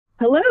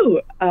Hello,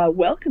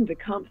 welcome to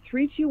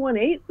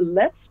COMP3218.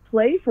 Let's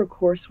play for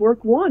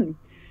coursework 1.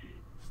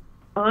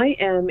 I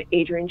am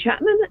Adrienne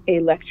Chapman, a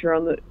lecturer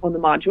on the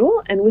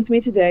module, and with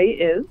me today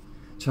is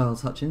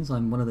Charles Hutchins.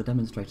 I'm one of the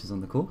demonstrators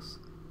on the course.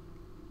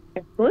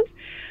 excellent.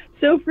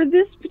 So for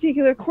this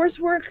particular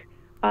coursework,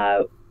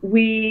 Charles,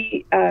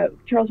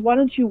 why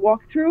don't you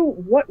walk through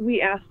what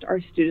we asked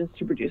our students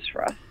to produce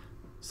for us?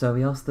 So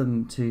we asked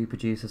them to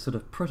produce a sort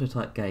of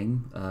prototype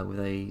game with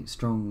a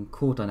strong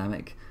core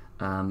dynamic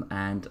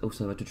and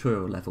also a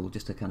tutorial level,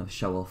 just to kind of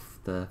show off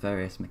the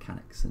various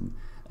mechanics and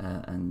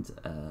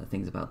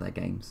things about their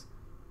games.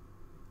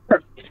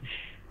 Perfect.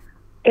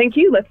 Thank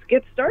you. Let's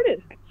get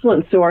started.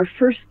 Excellent. So our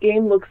first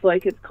game looks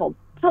like it's called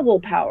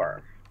Puzzle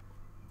Power.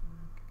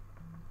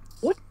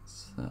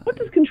 What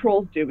does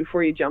controls do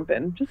before you jump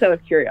in? Just out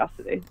of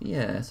curiosity.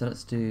 Yeah, so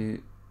let's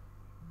do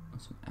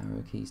some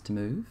arrow keys to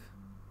move,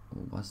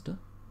 or WASD.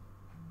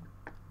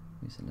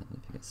 Use a level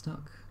if you get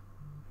stuck.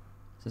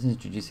 So it's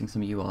introducing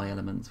some UI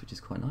elements, which is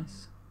quite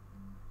nice.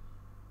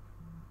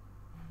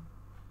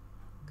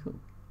 Cool.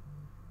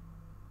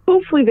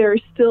 Hopefully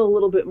there's still a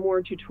little bit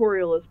more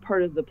tutorial as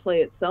part of the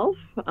play itself.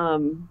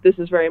 This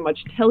is very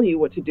much tell you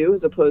what to do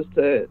as opposed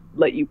to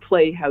let you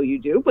play how you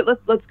do. But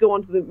let's go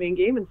on to the main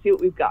game and see what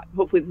we've got.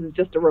 Hopefully this is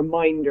just a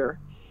reminder.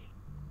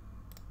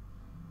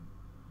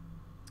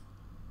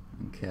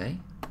 Okay.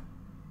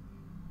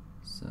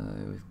 So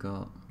we've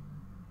got...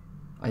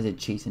 I did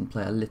cheat and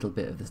play a little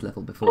bit of this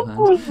level beforehand.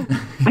 Oh,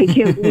 I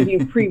can't believe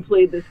you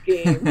pre-played this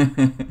game.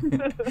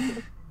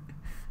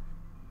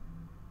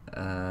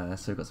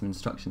 So we've got some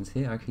instructions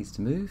here. Arrow keys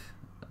to move.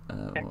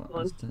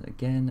 Excellent.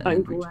 Again.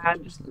 I'm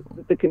glad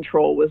that the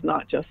control was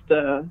not just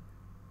the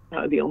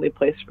only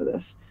place for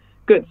this.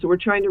 Good. So we're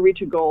trying to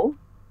reach a goal.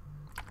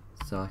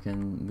 So I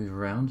can move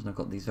around, and I've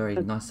got these very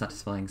nice,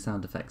 satisfying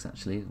sound effects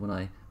actually when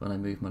I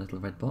move my little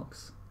red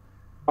box.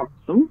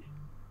 Awesome.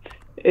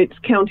 It's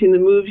counting the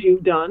moves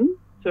you've done.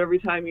 So every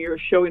time you're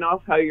showing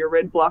off how your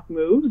red block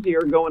moves,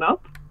 you're going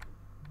up.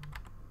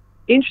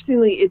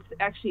 Interestingly, it's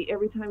actually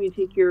every time you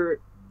take your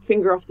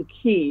finger off the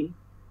key,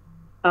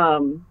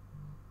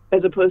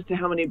 as opposed to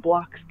how many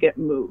blocks get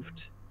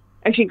moved.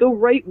 Actually, go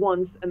right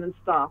once and then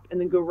stop, and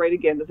then go right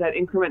again. Does that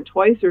increment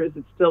twice, or is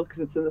it still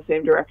because it's in the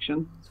same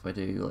direction? So if I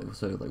do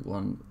like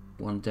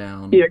one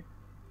down, yeah,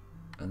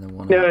 and then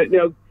one. No.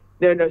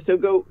 So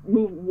go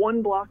move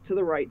one block to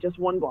the right, just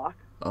one block.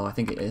 Oh, I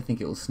think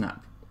it will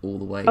snap all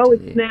the way. Oh,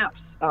 it snaps.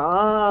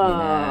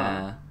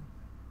 Ah.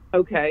 Yeah.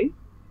 Okay.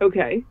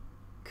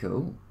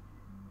 Cool.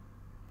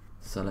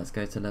 So let's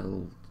go to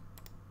level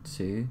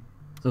 2.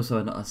 There's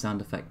also a sound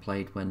effect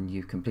played when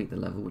you complete the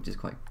level, which is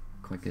quite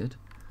good.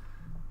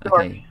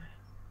 Okay. Sure.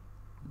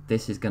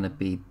 This is gonna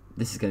be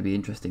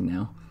interesting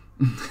now.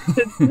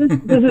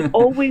 Does it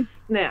always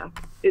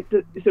snap?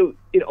 So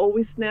it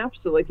always snaps.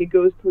 So like it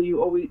goes till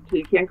you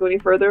can't go any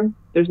further.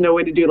 There's no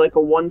way to do like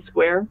a one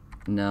square.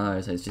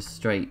 No, so it's just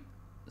straight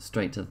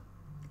to,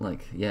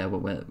 like, yeah,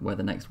 where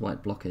the next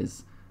white block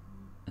is.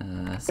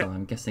 So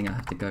I'm guessing I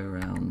have to go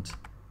around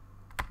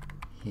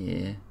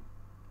here.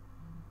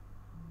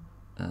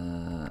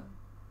 I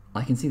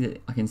can see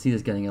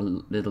this getting a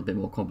little bit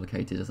more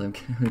complicated as I'm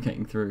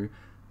getting through.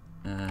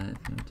 If I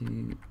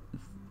do,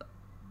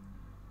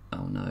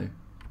 oh no.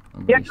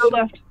 Yeah, go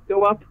left,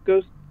 go up,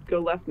 go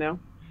left now.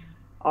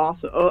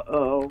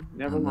 Awesome.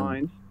 Never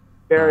mind.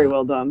 Very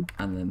well done.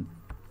 And then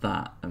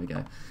that. There we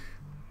go.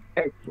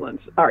 Excellent.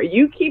 All right,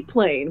 you keep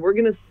playing. We're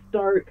going to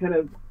start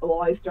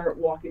while I start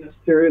walking us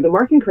through the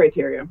marking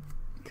criteria.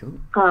 Cool.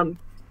 And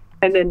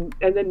then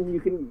you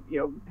can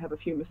have a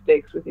few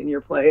mistakes within your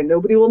play, and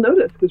nobody will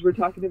notice because we're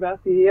talking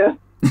about the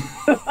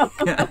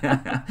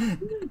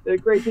the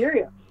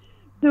criteria.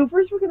 So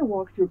first, we're going to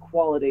walk through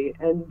quality,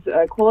 and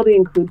quality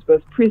includes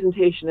both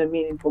presentation and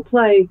meaningful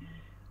play.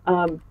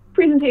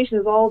 Presentation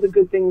is all the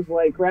good things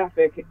like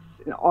graphics,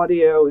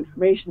 audio,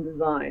 information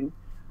design.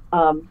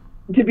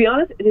 To be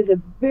honest, it is a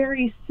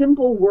very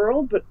simple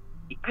world, but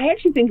I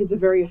actually think it's a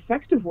very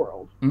effective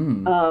world.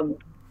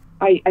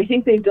 I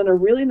think they've done a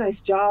really nice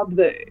job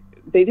that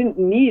they didn't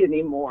need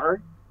any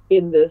more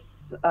in this.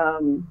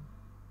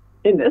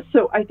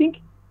 So I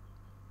think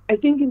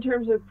in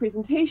terms of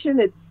presentation,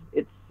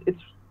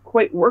 it's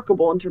quite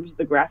workable in terms of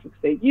the graphics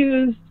they've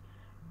used.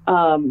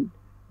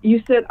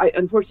 You said,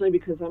 unfortunately,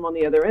 because I'm on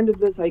the other end of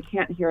this, I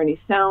can't hear any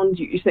sound.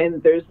 You're saying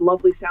that there's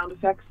lovely sound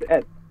effects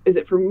is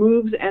it for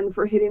moves and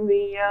for hitting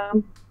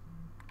the?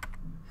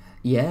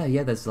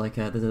 Yeah. There's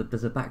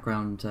a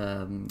background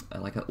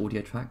like an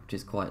audio track, which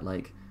is quite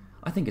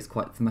I think it's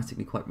quite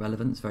thematically quite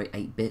relevant. It's very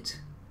 8-bit.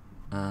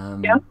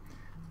 Yeah.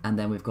 And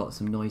then we've got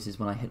some noises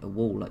when I hit a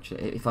wall.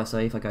 Actually, if I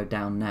go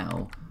down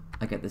now,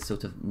 I get this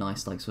sort of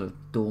nice sort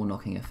of door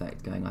knocking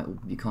effect going like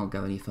you can't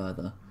go any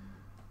further.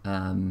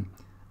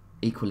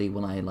 Equally,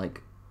 when I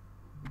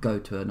go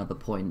to another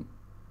point,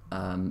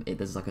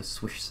 there's like a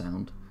swish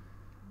sound.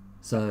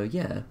 So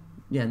yeah,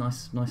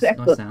 nice sounds.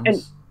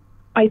 And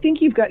I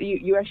think you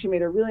actually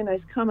made a really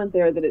nice comment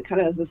there that it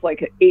kind of has this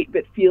like an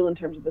 8-bit feel in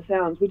terms of the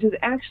sounds, which is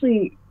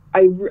actually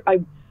I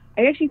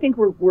actually think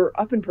we're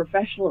up and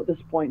professional at this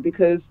point,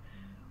 because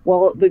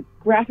while the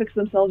graphics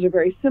themselves are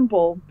very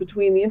simple,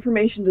 between the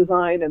information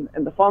design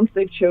and the fonts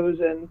they've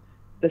chosen,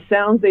 the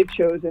sounds they've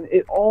chosen,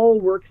 it all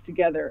works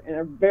together in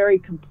a very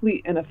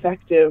complete and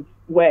effective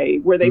way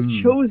where they've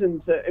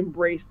chosen to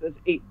embrace this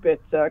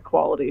 8-bit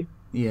quality.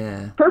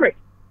 Yeah. Perfect.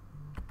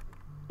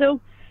 So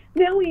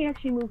now we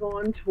actually move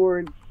on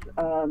towards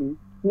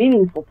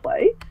meaningful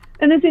play.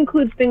 And this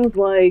includes things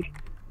like,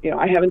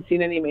 I haven't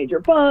seen any major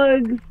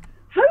bugs.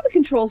 How do the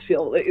controls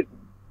feel? It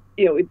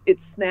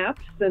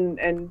snaps and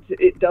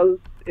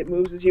it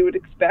moves as you would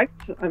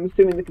expect. I'm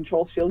assuming the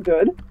controls feel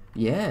good.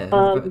 Yeah,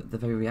 they're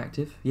very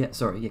reactive. Yeah,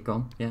 sorry, go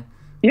on. Yeah.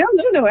 Yeah,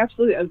 no,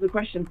 absolutely. That was the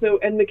question. So,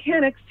 and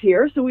mechanics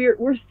here. So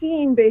we're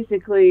seeing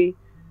basically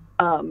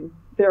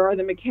there are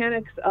the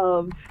mechanics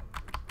of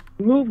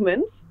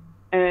movement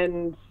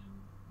and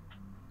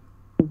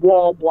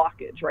wall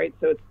blockage, right?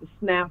 So it's the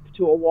snap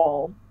to a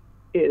wall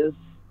is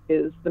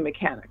the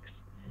mechanics,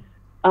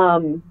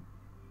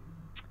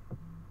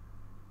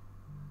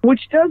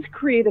 which does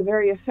create a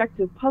very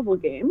effective puzzle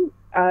game.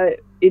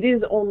 It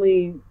is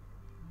only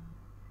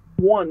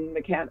one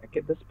mechanic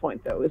at this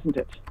point, though, isn't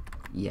it?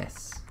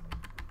 Yes.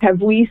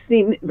 Have we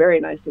seen, very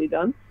nicely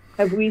done,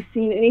 have we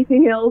seen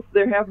anything else?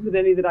 There haven't been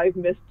any that I've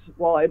missed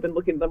while I've been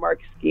looking at the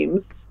mark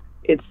schemes.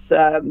 It's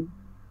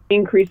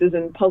increases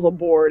in puzzle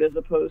board as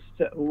opposed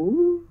to,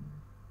 ooh,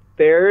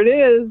 there it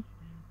is.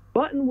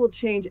 Button will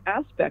change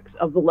aspects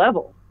of the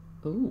level.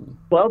 Ooh.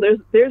 Well,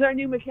 there's our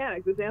new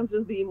mechanic. This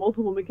answers the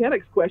multiple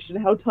mechanics question.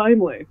 How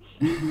timely.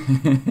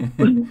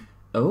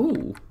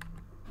 Oh.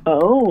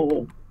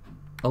 Oh.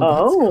 Oh,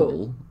 that's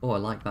cool. Oh, I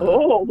like that.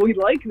 Oh, we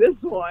like this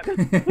one.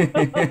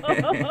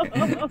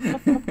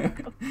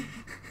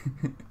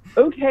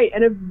 Okay,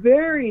 and a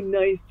very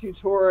nice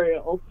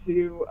tutorial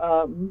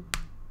to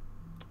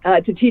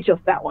teach us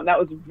that one. That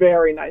was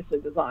very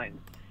nicely designed.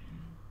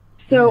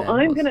 So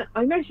yeah,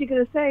 I'm actually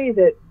gonna say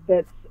that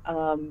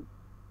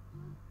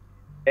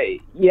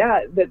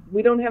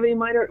we don't have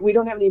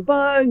any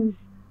bugs.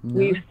 No.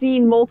 We've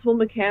seen multiple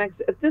mechanics.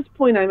 At this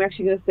point, I'm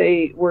actually going to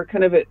say we're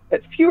kind of at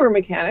fewer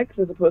mechanics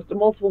as opposed to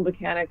multiple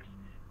mechanics,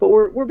 but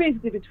we're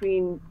basically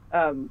between,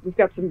 we've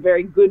got some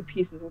very good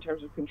pieces in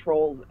terms of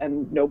controls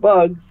and no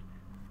bugs,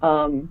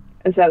 and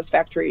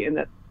satisfactory in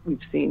that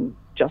we've seen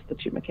just the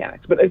 2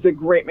 mechanics. But it's a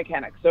great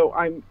mechanic, so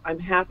I'm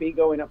happy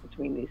going up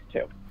between these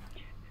 2.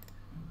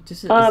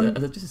 Just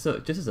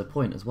as a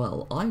point as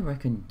well, I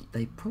reckon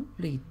they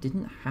probably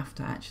didn't have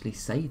to actually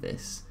say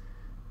this.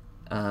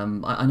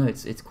 I know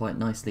it's quite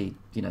nicely,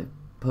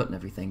 put and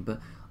everything, but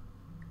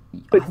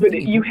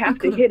you have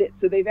to hit it.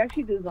 So they've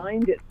actually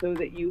designed it so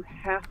that you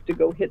have to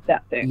go hit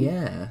that thing.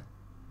 Yeah.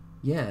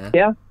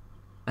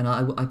 And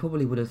I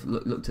probably would have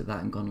looked at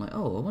that and gone like,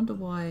 oh, I wonder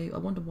why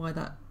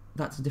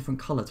that's a different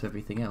color to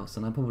everything else,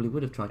 and I probably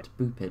would have tried to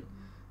boop it.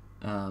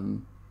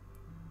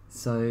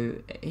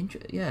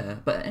 Yeah.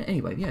 But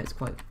anyway, yeah, it's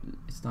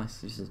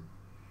nice. It's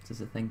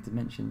just a thing to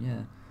mention.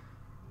 Yeah.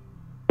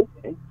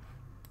 Okay.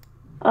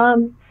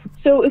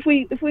 So if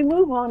we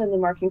move on in the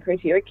marking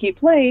criteria, keep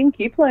playing,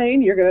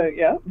 you're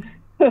gonna,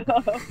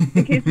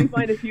 in case we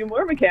find a few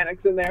more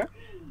mechanics in there.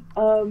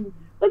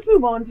 Let's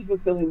move on to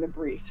fulfilling the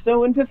brief.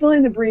 So in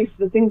fulfilling the brief,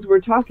 the things we're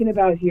talking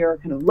about here are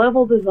kind of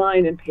level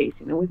design and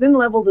pacing. And within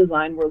level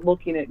design, we're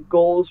looking at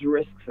goals,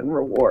 risks, and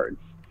rewards.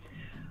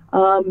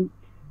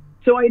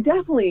 So I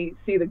definitely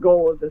see the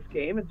goal of this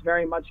game. It's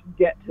very much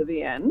get to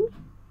the end.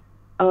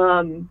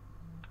 And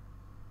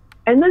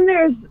then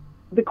there's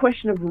the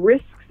question of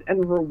risks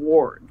and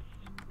rewards.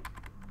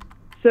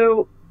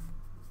 So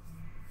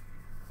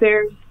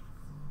there's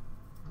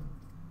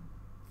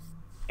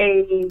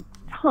a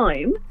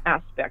time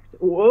aspect.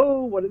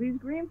 Whoa, what are these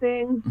green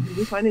things? Did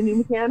we find a new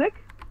mechanic?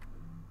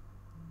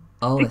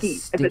 Oh, sticky.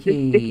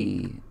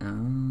 Sticky.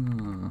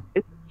 Oh.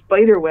 It's a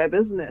spider web,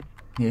 isn't it?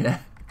 Yeah.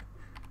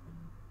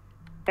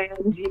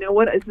 And you know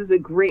what? This is a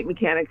great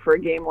mechanic for a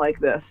game like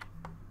this.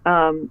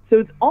 So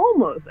it's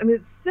almost,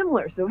 it's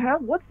similar. So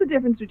what's the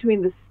difference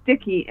between the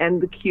sticky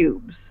and the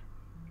cubes?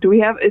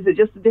 Is it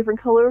just a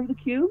different color of the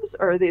cubes,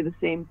 or are they the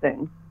same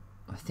thing?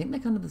 I think they're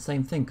kind of the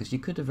same thing, because you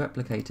could have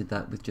replicated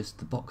that with just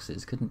the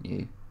boxes, couldn't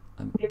you?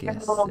 I'm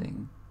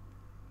guessing.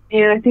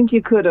 Yeah, I think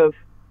you could have.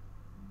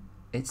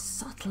 It's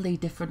subtly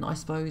different, I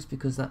suppose,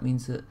 because that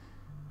means that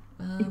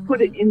you put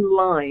it in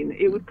line.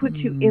 It would put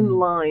you in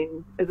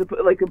line.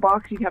 Like a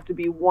box, you'd have to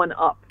be one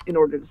up in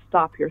order to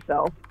stop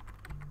yourself.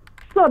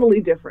 Subtly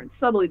different.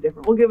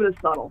 We'll give it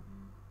a subtle.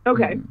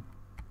 Okay.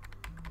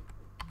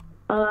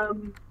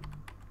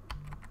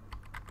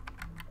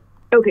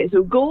 Okay,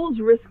 so goals,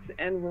 risks,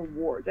 and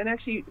rewards. And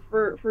actually,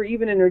 for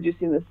even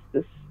introducing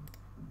this.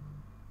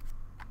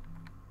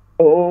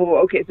 Oh,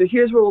 okay. So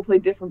here's where we'll play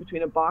different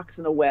between a box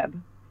and a web.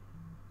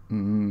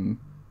 And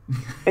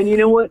you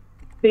know what?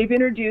 They've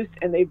introduced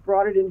and they've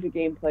brought it into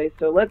gameplay.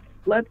 So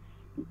let's.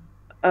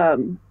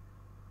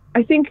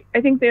 I think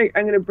I'm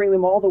going to bring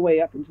them all the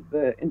way up into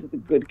the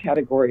good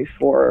category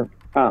for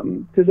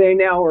because they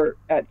now are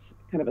at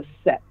kind of a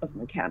set of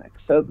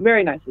mechanics. So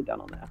very nicely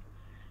done on that.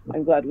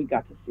 I'm glad we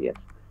got to see it.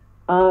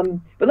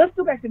 But let's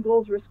go back to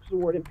goals, risks,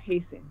 reward, and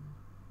pacing.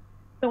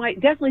 So I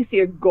definitely see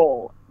a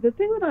goal. The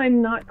thing that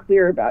I'm not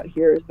clear about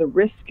here is the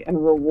risk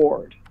and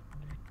reward.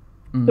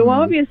 So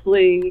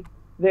obviously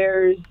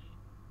there's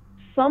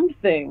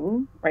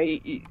something,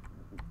 right?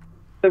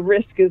 The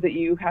risk is that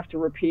you have to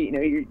repeat,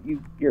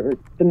 the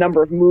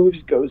number of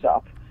moves goes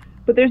up,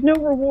 but there's no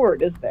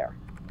reward, is there?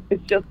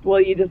 It's just, well,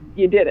 you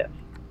did it.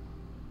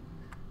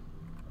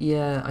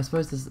 Yeah, I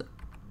suppose there's.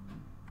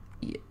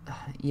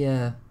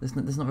 Yeah, there's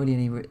not really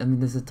any. I mean,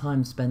 there's a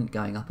time spent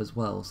going up as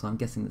well, so I'm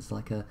guessing there's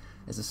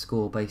a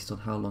score based on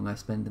how long I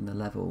spend in the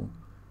level.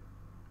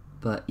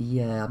 But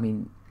yeah, I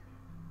mean,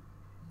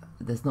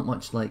 there's not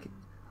much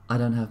I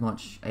don't have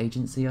much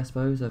agency, I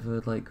suppose, over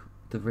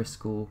the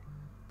risk or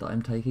that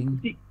I'm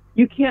taking.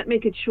 You can't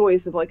make a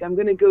choice of I'm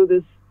going to go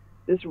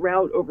this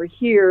route over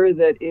here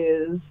that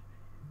is,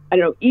 I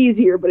don't know,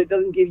 easier, but it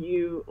doesn't give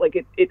you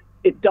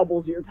it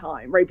doubles your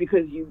time, right?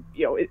 Because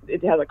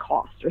it has a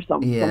cost or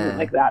something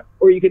like that.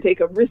 Or you could take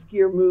a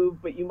riskier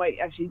move, but you might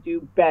actually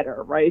do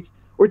better, right?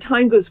 Or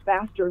time goes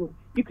faster, and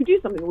you could do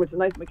something where it's a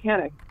nice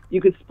mechanic.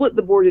 You could split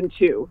the board in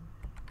two,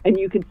 and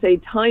you could say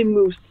time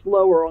moves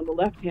slower on the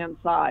left-hand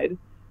side,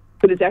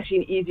 but it's actually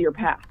an easier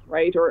path,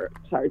 right? Or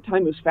sorry,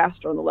 time moves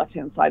faster on the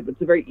left-hand side, but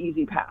it's a very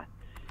easy path.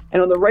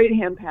 And on the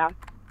right-hand path,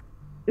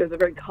 there's a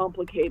very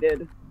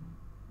complicated,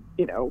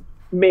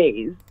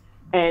 maze.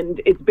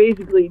 And it's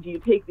basically, do you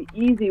take the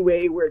easy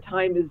way where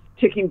time is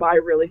ticking by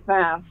really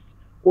fast,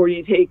 or do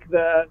you take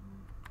the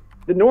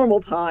normal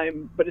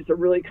time, but it's a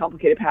really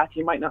complicated path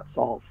you might not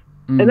solve?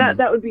 And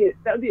that would be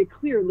a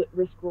clear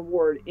risk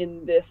reward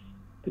in this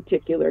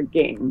particular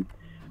game.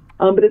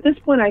 But at this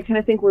point, I kind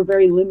of think we're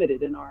very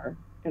limited in our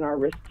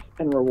risks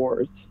and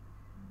rewards.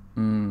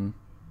 So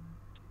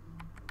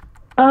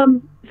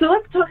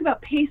let's talk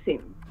about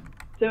pacing.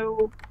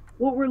 So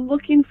what we're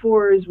looking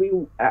for is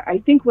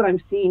I think what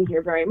I'm seeing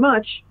here very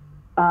much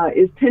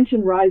is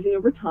tension rising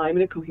over time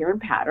in a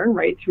coherent pattern,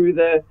 right, through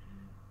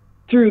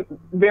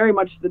very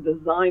much the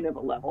design of a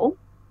level.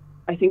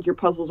 I think your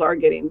puzzles are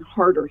getting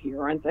harder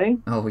here, aren't they?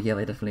 Oh yeah,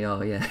 they definitely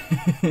are. Yeah.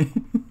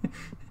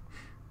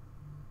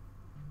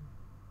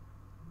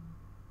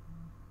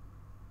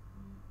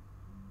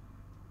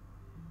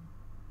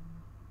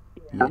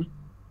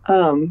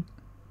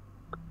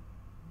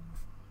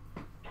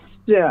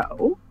 Yeah.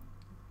 So,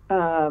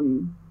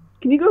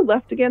 can you go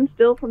left again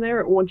still from there?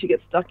 Or once you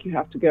get stuck, you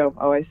have to go.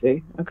 Oh, I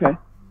see. Okay.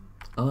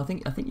 Oh, I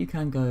think you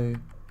can go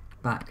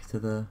back to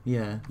the.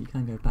 Yeah, you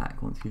can go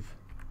back once you've.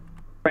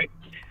 Right.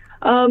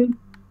 I'm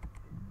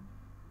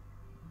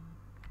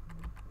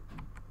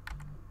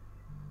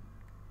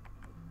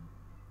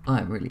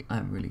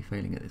really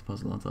failing at this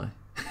puzzle, aren't I?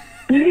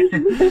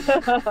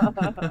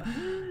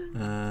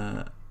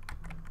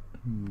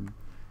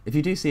 If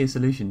you do see a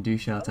solution, do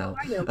shout out.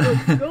 I know.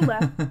 Go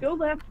left. Go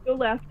left. Go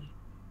left.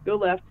 Go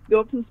left.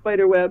 Go up to the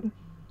spider web.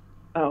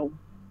 Oh,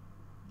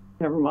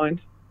 never mind.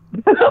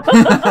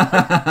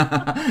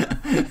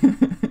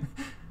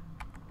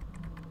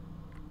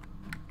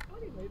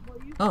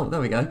 Oh,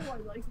 there we go. I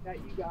like that.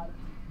 You got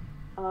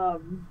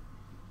it.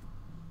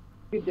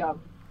 Good job.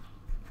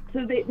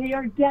 So they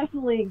are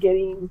definitely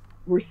getting.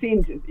 We're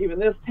seeing even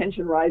this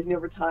tension rising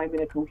over time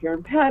in a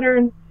coherent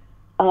pattern.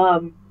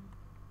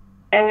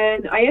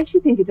 And I actually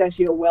think it's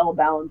actually a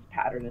well-balanced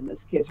pattern in this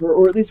case,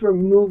 or at least we're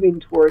moving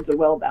towards a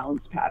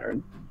well-balanced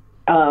pattern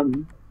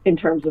in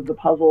terms of the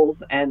puzzles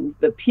and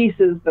the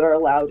pieces that are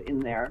allowed in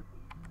there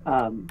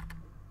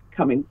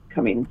coming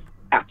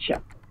at you.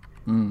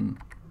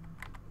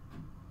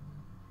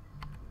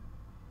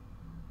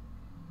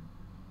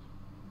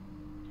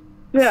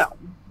 So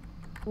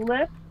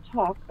let's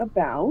talk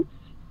about,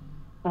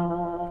 what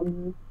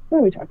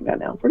are we talking about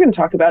now? We're going to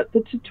talk about the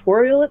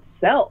tutorial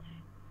itself.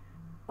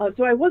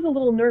 So I was a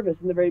little nervous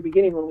in the very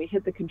beginning when we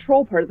hit the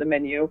control part of the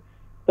menu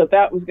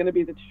that was going to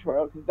be the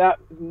tutorial, because that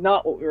was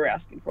not what we were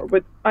asking for.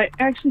 But I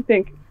actually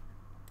think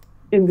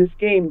in this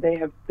game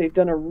they've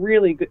done a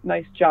really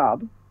nice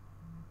job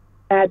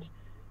at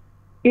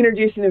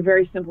introducing a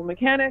very simple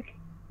mechanic,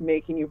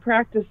 making you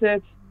practice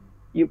it.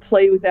 You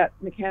play with that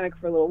mechanic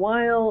for a little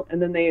while,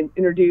 and then they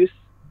introduce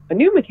a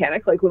new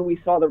mechanic, like when we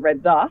saw the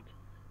red dot.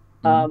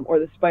 Or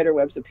the spider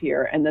webs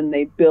appear, and then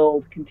they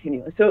build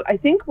continually. So I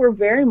think we're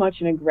very much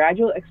in a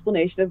gradual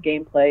explanation of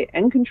gameplay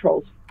and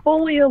controls,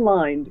 fully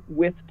aligned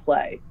with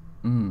play.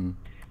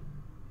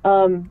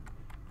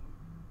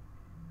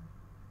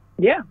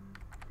 Yeah,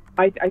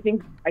 I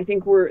think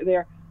we're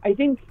there. I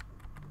think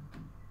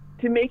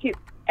to make it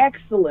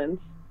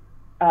excellent,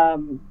 as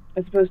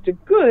opposed to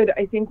good,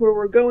 I think where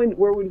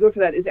we'd go for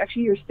that is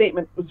actually your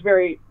statement was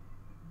very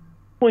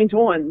point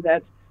on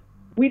that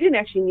we didn't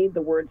actually need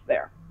the words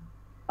there.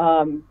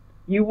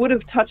 You would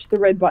have touched the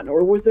red button,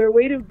 or was there a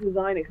way to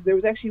design it? Because there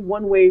was actually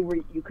one way where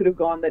you could have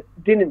gone that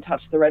didn't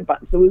touch the red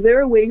button. So was there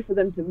a way for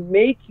them to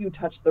make you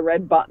touch the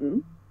red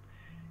button,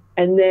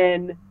 and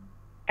then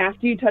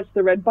after you touched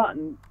the red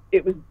button,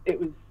 it was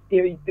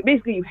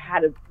basically you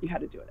had to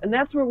do it, and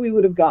that's where we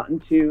would have gotten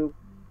to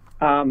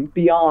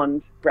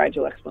beyond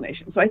gradual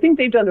explanation. So I think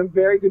they've done a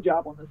very good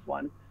job on this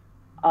one,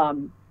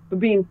 but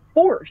being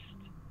forced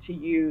to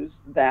use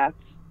that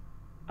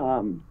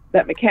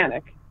that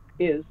mechanic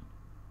is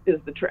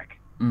the trick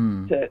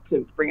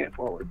to bring it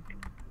forward.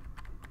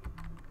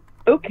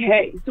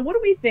 Okay, so what do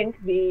we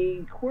think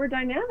the core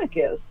dynamic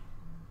is?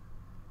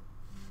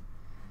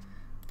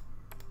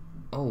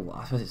 Oh,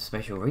 I suppose it's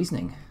spatial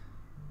reasoning.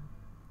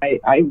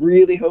 I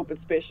really hope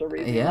it's spatial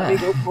reasoning. Yeah.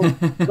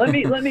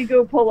 Let me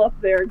go pull up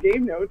their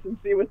game notes and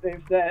see what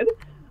they've said.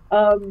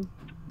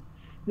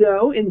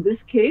 So in this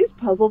case,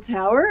 Puzzle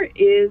Tower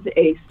is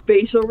a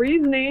spatial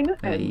reasoning,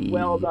 and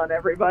well done,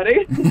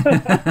 everybody.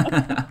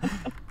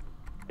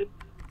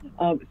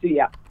 So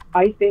yeah,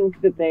 I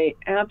think that they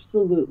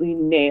absolutely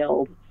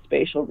nailed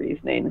spatial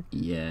reasoning.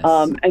 Yes.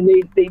 And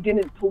they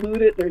didn't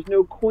pollute it. There's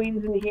no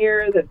coins in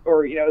here that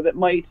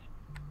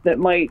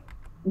might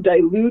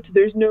dilute.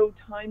 There's no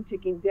time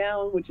ticking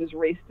down, which is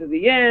race to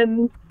the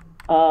end.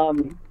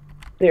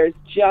 There's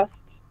just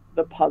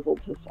the puzzle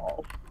to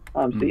solve.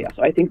 So yeah,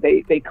 so I think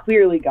they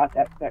clearly got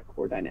that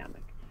core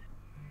dynamic.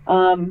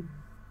 So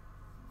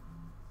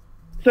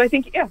I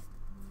think, yeah,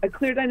 a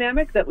clear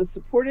dynamic that was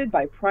supported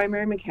by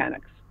primary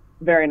mechanics.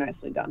 Very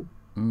nicely done.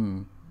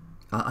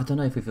 I don't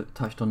know if we've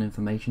touched on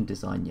information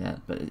design yet,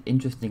 but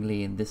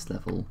interestingly in this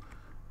level,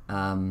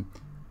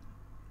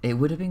 it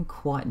would have been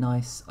quite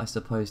nice, I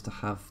suppose, to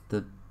have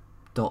the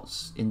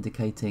dots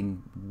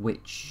indicating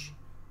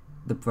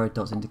the red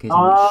dots indicating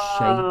which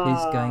shape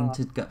is going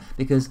to go.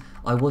 Because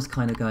I was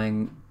kind of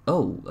going,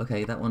 oh,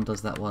 okay, that one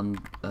does that one.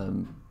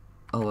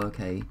 Oh,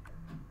 okay.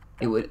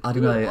 It would. I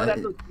don't know.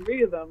 That's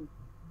three of them.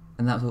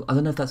 And that's. I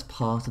don't know if that's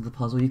part of the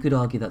puzzle. You could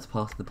argue that's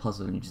part of the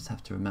puzzle, and you just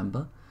have to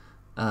remember.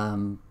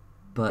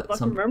 But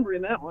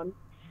remembering that one.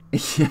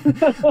 Yeah,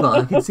 but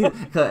I can see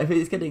if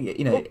it's getting,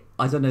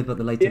 I don't know about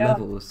the later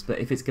levels, but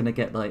if it's going to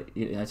get like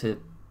to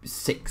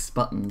 6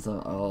 buttons,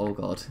 oh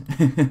god.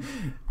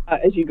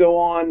 As you go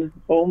on,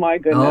 oh my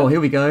goodness. Oh, here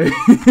we go.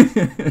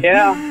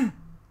 Yeah.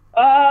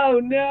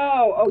 Oh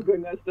no. Oh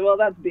goodness. Well,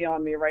 that's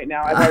beyond me right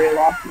now. I've already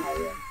lost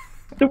my.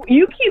 So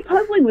you keep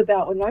puzzling with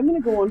that one. I'm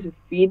going to go on to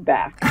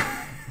feedback.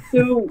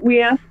 So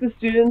we asked the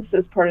students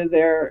as part of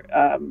their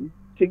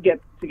to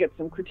get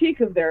some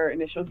critique of their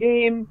initial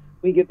game.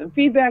 We give them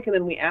feedback, and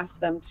then we ask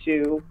them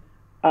to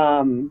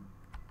tell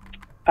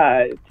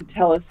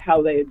us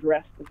how they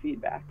address the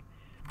feedback.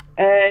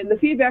 And the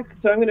feedback.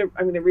 So I'm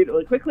gonna read it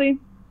really quickly.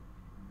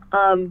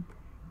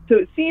 So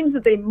it seems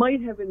that they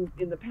might have in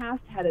the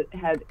past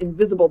had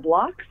invisible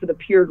blocks that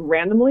appeared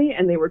randomly,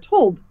 and they were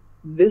told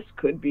this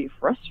could be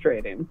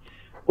frustrating,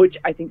 which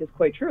I think is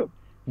quite true.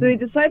 So they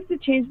decided to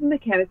change the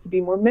mechanics to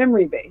be more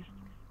memory-based.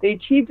 They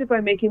achieved it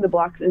by making the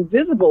blocks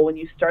invisible when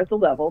you start the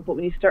level, but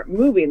when you start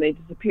moving, they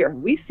disappear. Have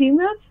we seen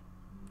that?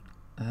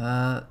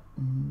 I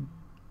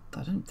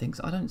don't think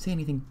so. I don't see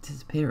anything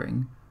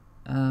disappearing.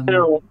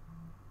 No.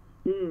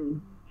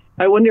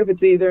 I wonder if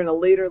it's either in a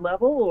later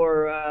level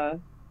or,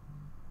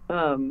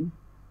 or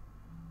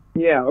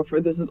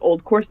for this is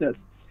old course notes.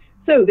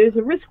 So there's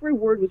a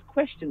risk-reward was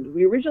questioned.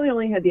 We originally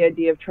only had the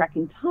idea of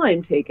tracking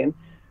time taken,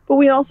 but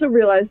we also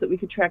realized that we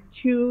could track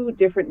 2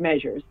 different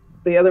measures.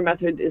 The other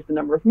method is the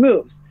number of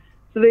moves.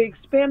 So they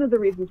expanded the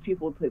reasons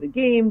people would play the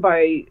game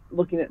by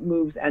looking at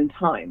moves and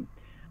time.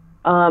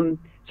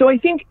 So I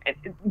think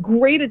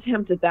great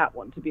attempt at that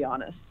one, to be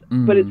honest,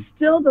 but it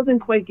still doesn't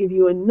quite give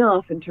you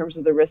enough in terms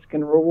of the risk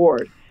and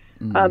reward.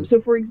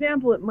 So for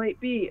example, it might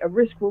be a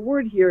risk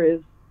reward here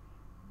is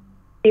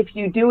if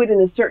you do it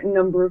in a certain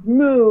number of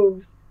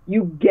moves,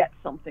 you get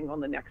something on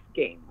the next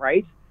game,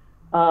 right?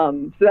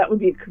 So that would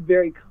be a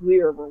very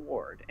clear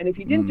reward. And if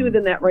you didn't do it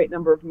in that right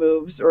number of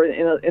moves or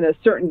in a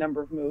certain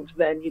number of moves,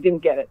 then you didn't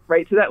get it,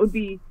 right? So that would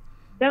be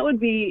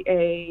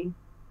a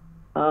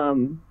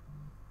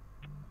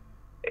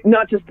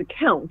not just the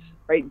count,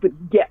 right,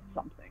 but get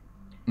something.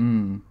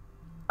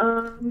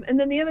 And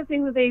then the other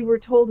thing that they were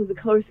told is the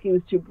color scheme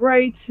is too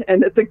bright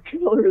and that the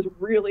colors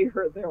really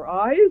hurt their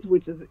eyes,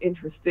 which is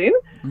interesting.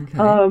 Okay.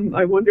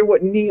 I wonder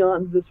what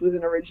neons this was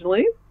in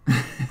originally.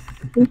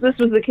 Since this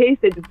was the case,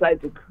 they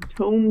decided to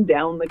tone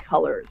down the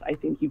colors. I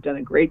think you've done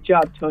a great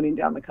job toning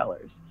down the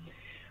colors.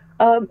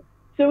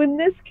 So in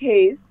this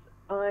case,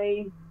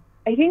 I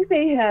think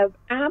they have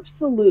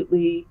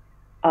absolutely,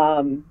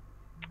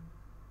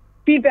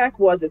 feedback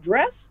was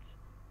addressed,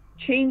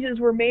 changes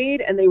were made,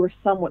 and they were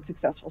somewhat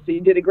successful. So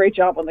you did a great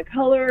job on the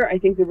color. I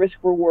think the risk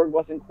reward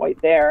wasn't quite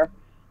there.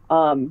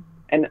 And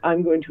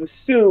I'm going to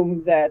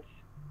assume that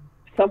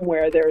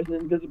somewhere there is an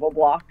invisible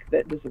block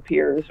that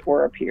disappears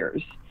or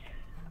appears.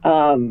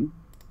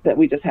 That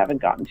we just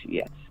haven't gotten to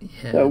yet.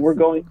 Yes. So we're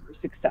going for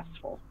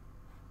successful.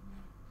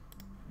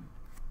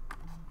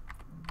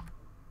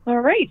 All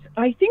right,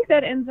 I think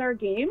that ends our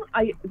game.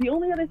 The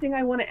only other thing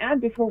I want to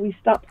add before we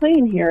stop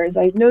playing here is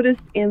I've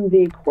noticed in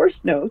the course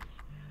notes,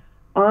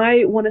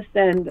 I want to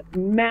send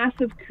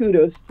massive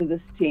kudos to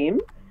this team.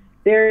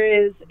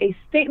 There is a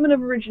statement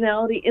of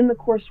originality in the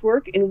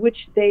coursework in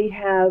which they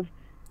have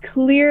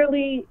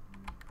clearly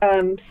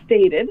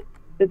stated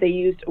that they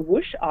used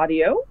Whoosh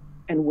audio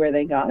and where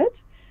they got it,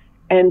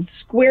 and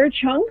Square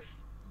Chunks,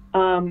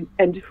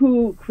 and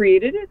who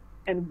created it,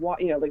 and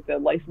what, like the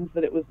license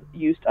that it was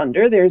used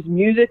under. There's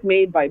music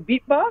made by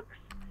Beatbox,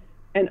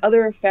 and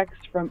other effects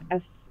from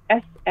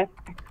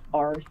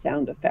SFXR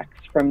sound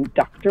effects from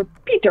Dr.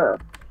 Peter.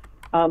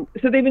 So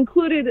they've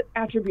included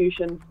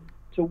attributions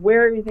to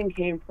where everything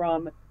came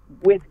from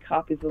with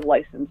copies of the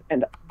license,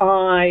 and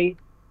I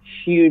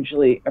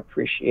hugely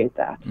appreciate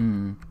that.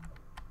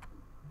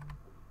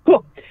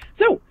 Cool.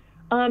 So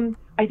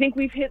I think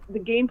we've hit the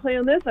gameplay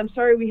on this. I'm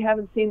sorry we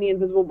haven't seen the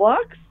invisible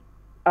blocks.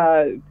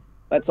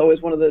 That's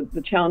always one of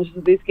the challenges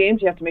of these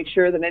games. You have to make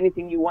sure that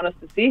anything you want us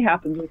to see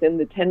happens within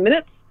the 10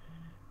 minutes.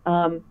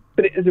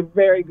 But it is a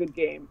very good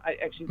game.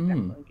 Actually, it's an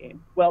excellent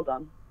game. Well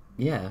done.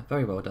 Yeah,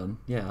 very well done.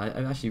 Yeah,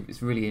 I actually,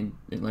 it's really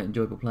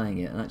enjoyable playing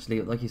it. And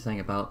actually, like you're saying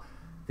about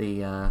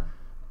the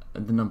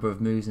number of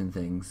moves and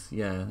things.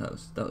 Yeah, that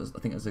was. I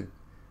think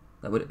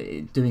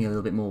doing a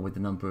little bit more with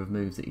the number of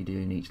moves that you do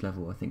in each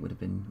level, I think would have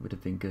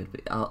been good.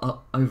 But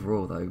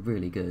overall, though,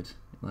 really good.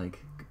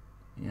 Like,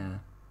 yeah.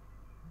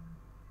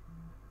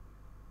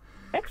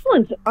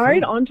 Excellent. Cool. All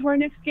right, on to our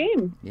next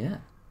game. Yeah.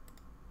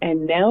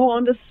 And now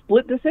on to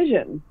Split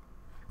Decision.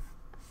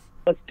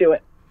 Let's do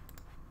it.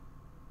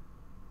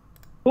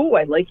 Oh,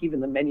 I like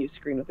even the menu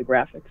screen with the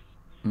graphics.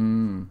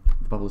 The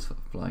bubbles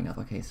flying up.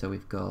 Okay, so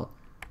we've got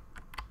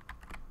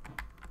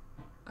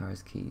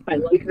RS key. I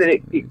like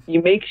that it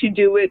makes you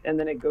do it and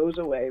then it goes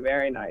away.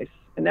 Very nice.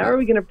 And now are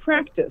we going to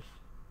practice?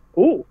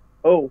 Oh.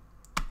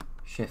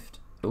 Shift.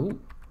 Ooh.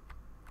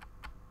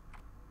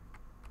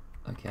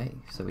 Okay,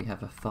 so we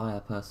have a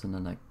fire person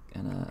and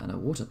a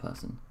water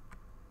person.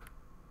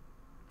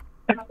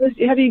 How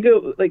do you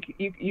go? Like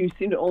you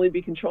seem to only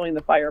be controlling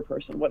the fire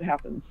person. What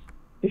happens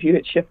if you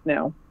hit shift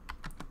now?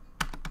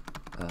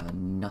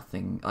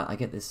 Nothing. I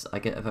get this. I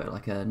get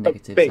like a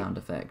negative sound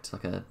effect,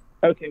 like a.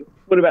 Okay.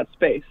 What about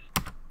space?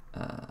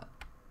 Then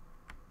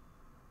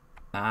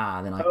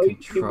I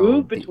control you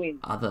move between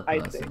the other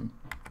person.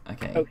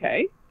 Okay.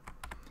 Okay.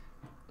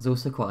 There's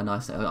also quite a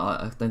nice.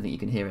 I don't think you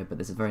can hear it, but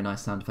there's a very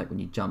nice sound effect when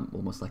you jump,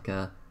 almost like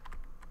a.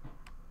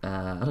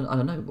 I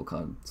don't know what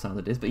kind of sound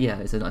it is, but yeah,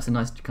 it's a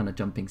nice kind of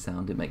jumping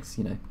sound. It makes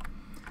you know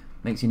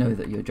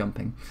that you're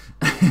jumping.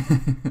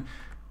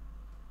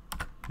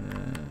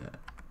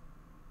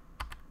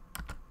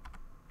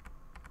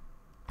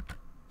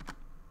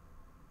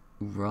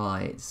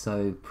 Right,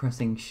 so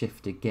pressing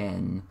shift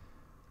again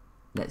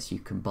lets you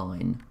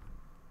combine.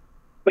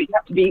 But you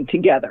have to be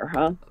together,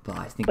 huh? But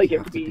I think you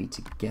have to be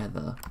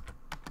together.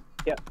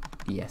 Yeah.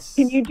 Yes.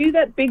 Can you do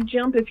that big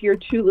jump if you're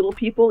two little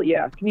people?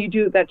 Yeah. Can you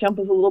do that jump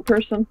as a little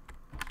person?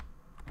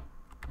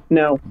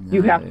 No.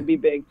 You have to be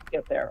big to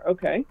get there.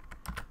 Okay.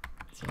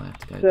 So I have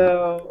to go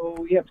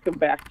back. You have to come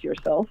back to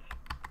yourself.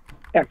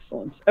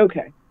 Excellent.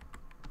 Okay.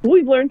 Well,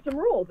 we've learned some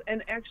rules,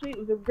 and actually it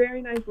was a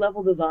very nice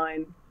level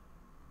design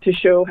to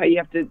show how you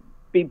have to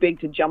be big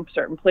to jump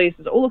certain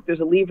places. Oh, look, there's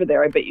a lever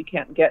there. I bet you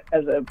can't get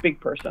as a big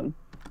person.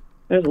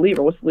 There's a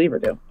lever. What's the lever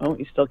do? Oh,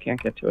 you still can't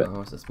get to it.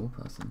 Oh, it's a small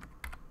person.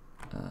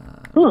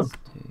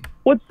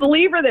 What's the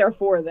lever there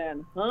for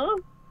then, huh?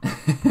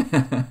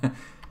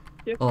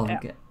 Shift I'm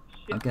F.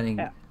 getting.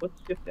 F. What's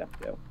Shift F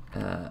do?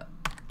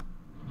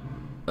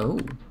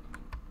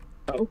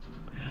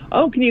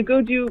 Oh, can you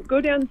go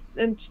down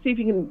and see if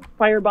you can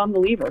firebomb the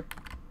lever?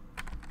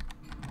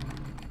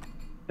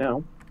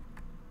 No.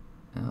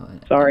 Oh,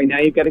 sorry, now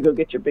you've got to go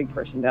get your big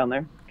person down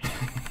there.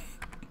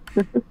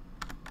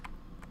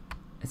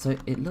 So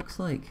it looks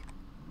like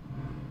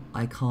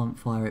I can't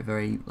fire it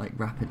very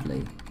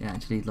rapidly. Yeah,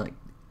 actually,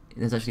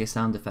 there's actually a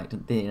sound effect,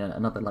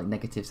 another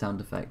negative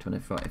sound effect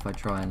if I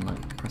try and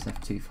press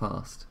F too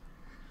fast.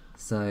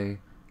 So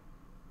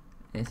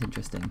it's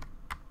interesting.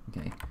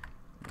 Okay,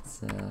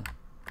 let's. So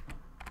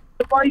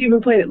far you've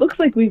been playing. It looks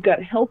like we've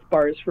got health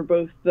bars for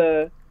both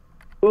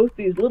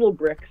these little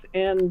bricks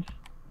and.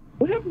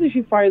 What happens if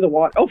you fire the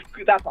water? Oh,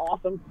 that's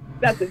awesome.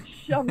 That's a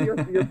shove your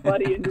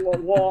buddy into a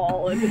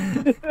wall.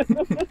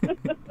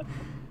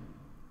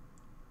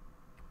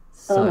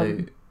 So,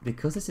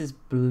 because this is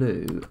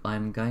blue,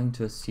 I'm going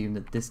to assume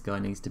that this guy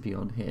needs to be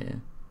on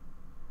here.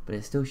 But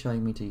it's still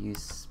showing me to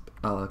use...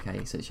 Oh,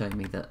 okay. So it's showing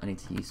me that I need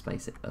to use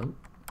space. Oh.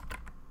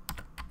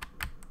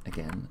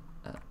 Again.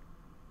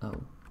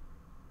 Oh,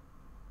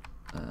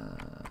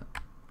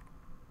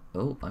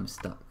 I'm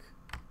stuck.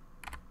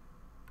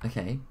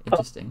 Okay,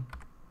 interesting.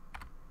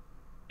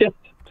 Shift.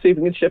 See if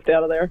we can shift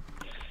out of there.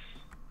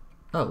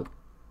 Oh.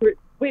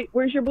 Wait,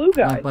 where's your blue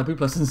guy? My blue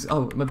person's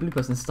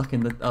stuck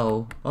in the.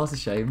 Oh, that's a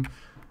shame.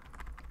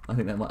 I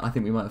think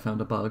we might have found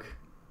a bug.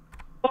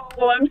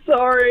 Oh, I'm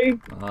sorry.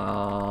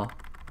 Ah.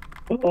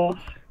 Oh.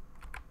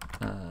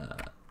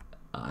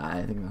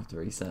 I think we have to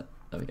reset.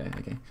 There we go.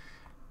 Okay.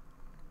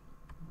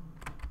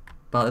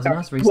 But there's a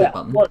nice reset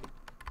button. Well,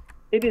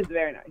 it is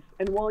very nice.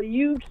 And while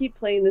you keep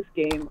playing this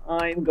game,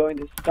 I'm going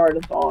to start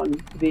us on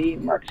the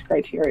marks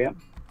criteria.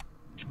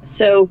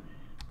 So,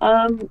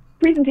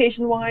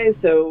 presentation-wise,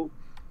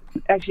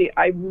 actually,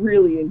 I'm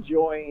really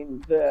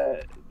enjoying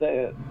the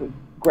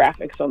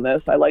graphics on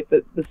this. I like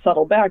the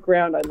subtle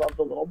background. I love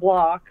the little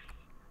blocks.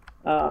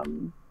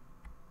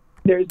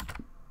 There's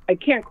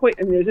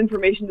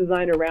information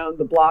design around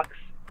the blocks,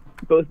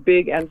 both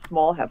big and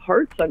small, have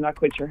hearts. I'm not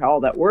quite sure how all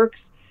that works.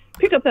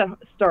 Pick up that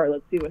star.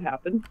 Let's see what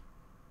happens.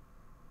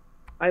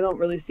 I don't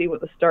really see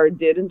what the star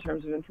did in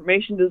terms of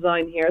information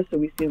design here, so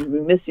we seem to be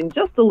missing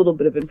just a little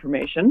bit of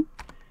information.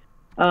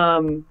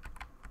 But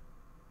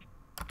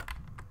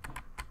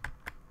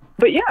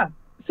yeah,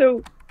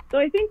 so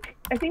I think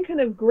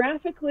kind of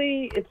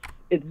graphically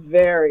it's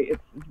very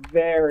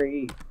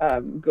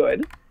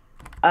good.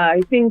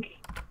 I think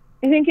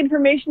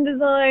information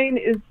design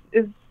is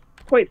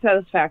quite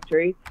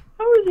satisfactory.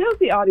 How's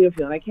the audio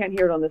feeling? I can't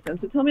hear it on this end,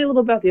 so tell me a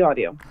little about the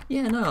audio.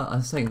 Yeah, no, I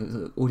was saying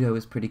the audio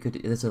is pretty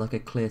good. There's like a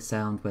clear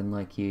sound when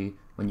you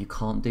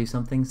can't do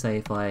something. Say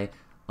if I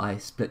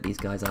split these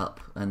guys up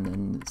and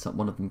then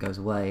one of them goes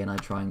away and I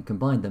try and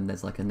combine them,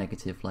 there's like a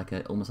negative,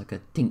 almost like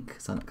a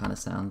tink kind of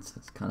sound.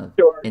 It's kind of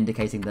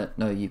indicating that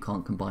no, you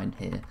can't combine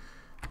here,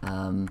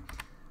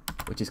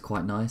 which is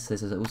quite nice.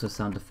 There's also a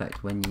sound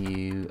effect when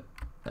you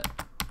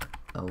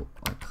oh,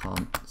 I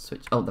can't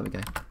switch. Oh, there we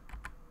go.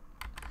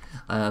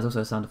 There's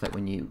also a sound effect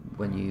when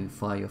you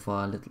fire your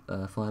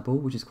fireball,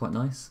 which is quite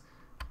nice.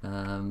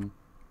 Is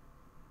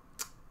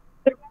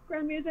there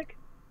background music?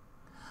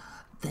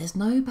 There's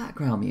no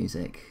background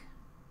music.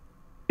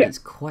 Yeah. It's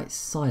quite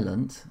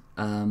silent,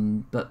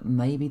 but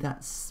maybe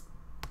that's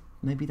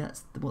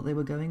what they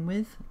were going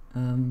with.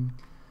 I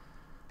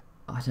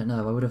don't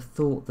know. I would have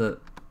thought that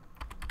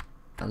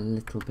a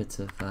little bit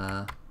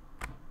of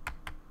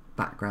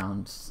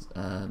background,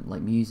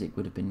 like music,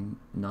 would have been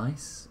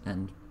nice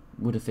and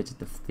would have fitted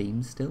the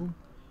theme still.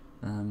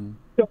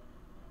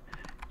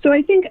 So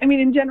I think,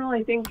 in general,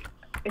 I think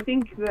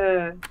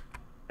the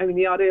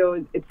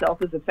audio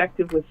itself is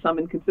effective with some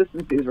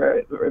inconsistencies,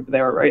 right?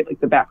 There, right,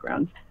 like the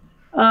backgrounds.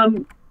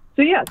 So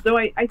yeah, so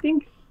I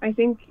think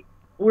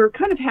we're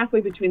kind of halfway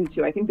between the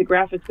two. I think the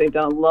graphics they've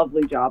done a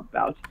lovely job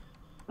about.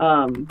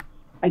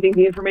 I think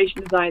the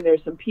information design,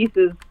 there's some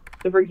pieces.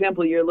 So, for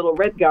example, your little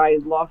red guy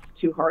has lost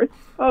 2 hearts.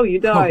 Oh, you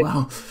died.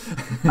 Oh,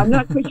 wow. I'm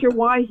not quite sure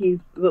why the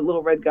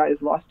little red guy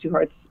has lost 2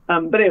 hearts.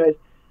 But anyways,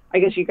 I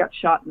guess you got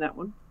shot in that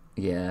one.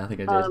 Yeah, I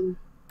think I did.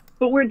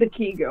 But where'd the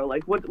key go?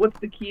 Like, what's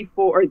the key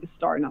for? Or the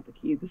star, not the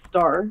key, the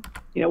star.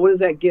 What does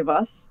that give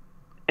us?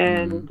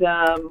 And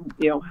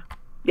yeah.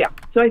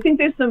 So I think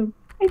there's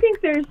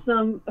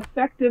some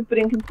effective but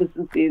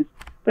inconsistencies.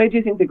 But I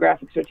do think the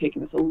graphics are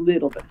taking this a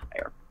little bit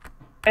higher,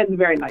 and the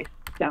very nice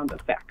sound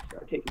effects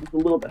are taking this a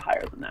little bit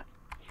higher than that.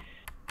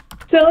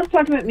 So let's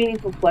talk about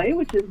meaningful play,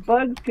 which is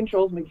bugs,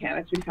 controls,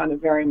 mechanics. We found a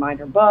very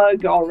minor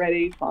bug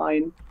already.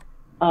 Fine.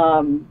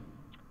 How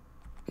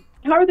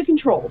are the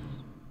controls?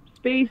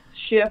 Space,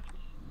 shift,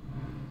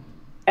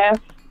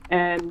 F,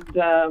 and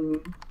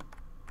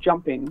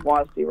jumping,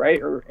 WASD,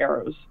 right? Or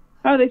arrows.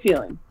 How are they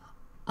feeling?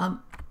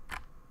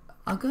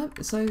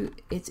 So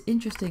it's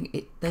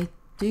interesting. They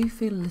do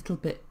feel a little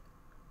bit.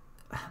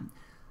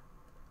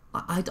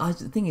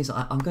 The thing is,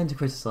 I'm going to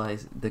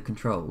criticise the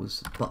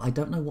controls, but I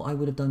don't know what I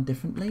would have done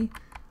differently.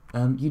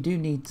 You do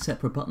need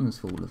separate buttons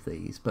for all of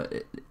these,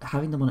 but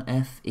having them on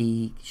F,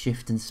 E,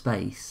 Shift and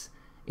Space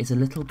is a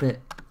little bit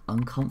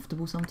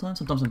uncomfortable sometimes.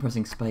 Sometimes I'm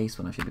pressing Space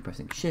when I should be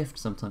pressing Shift.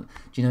 Sometimes,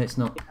 it's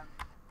not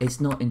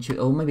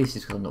intuitive, or maybe it's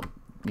just because I'm not,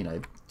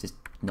 just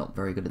not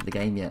very good at the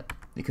game yet.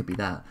 It could be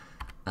that.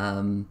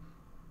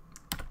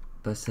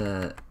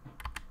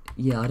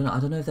 Yeah, I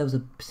don't know if there was a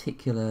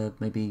particular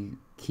maybe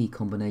key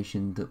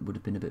combination that would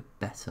have been a bit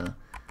better.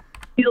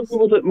 Feels a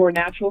little bit more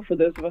natural for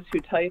those of us who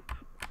type.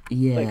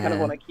 Yeah. Like kind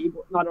of on a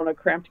keyboard, not on a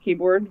cramped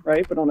keyboard,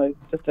 right? But on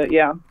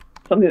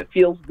something that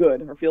feels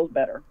good or feels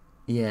better.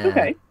 Yeah.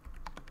 Okay.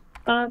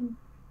 And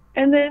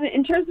then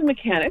in terms of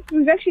mechanics,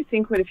 we've actually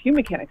seen quite a few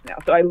mechanics now.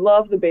 So I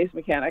love the base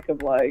mechanic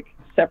of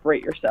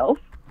separate yourself.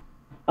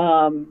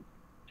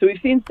 So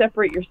we've seen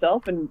separate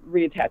yourself and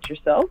reattach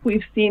yourself.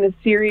 We've seen a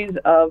series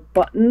of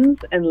buttons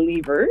and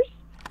levers.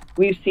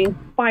 We've seen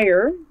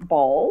fire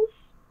balls.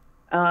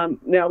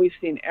 Now we've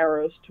seen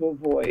arrows to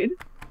avoid.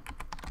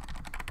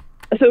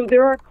 So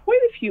there are quite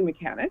a few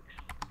mechanics.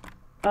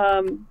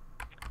 Okay.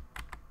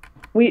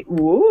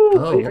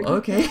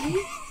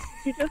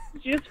 You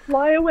just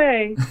fly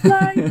away.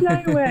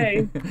 Fly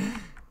away.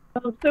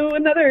 So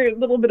another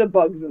little bit of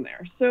bugs in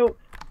there. So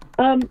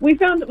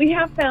we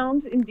have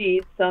found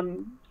indeed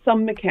some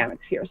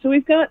mechanics here. So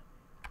we've got,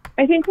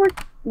 I think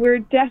we're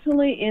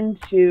definitely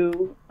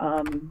into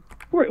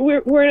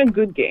we're in a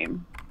good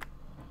game.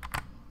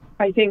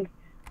 I think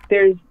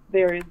there is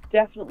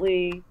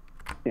definitely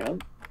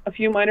a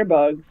few minor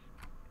bugs,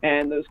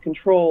 and those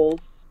controls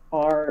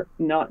are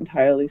not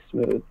entirely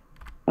smooth.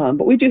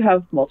 But we do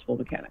have multiple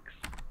mechanics.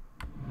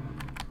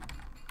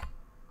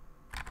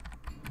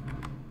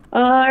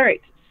 All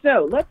right,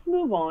 so let's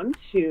move on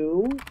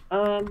to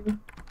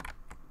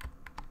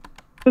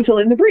fill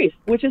in the brief,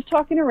 which is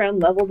talking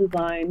around level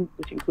design,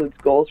 which includes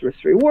goals,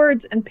 risks,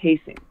 rewards, and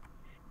pacing.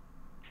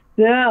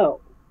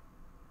 So,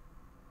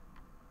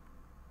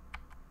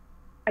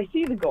 I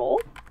see the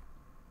goal,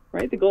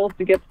 right? The goal is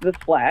to get to this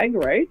flag,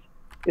 right?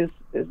 Is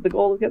the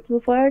goal to get to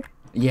the flag?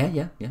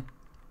 Yeah.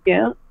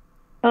 Yeah.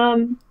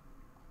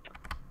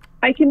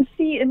 I can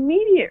see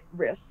immediate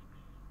risks,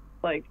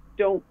 like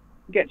don't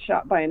get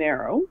shot by an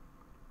arrow.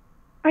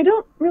 I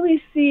don't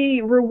really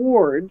see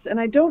rewards, and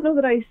I don't know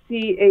that I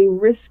see a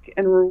risk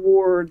and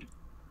reward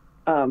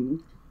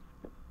um,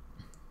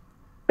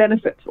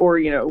 benefit or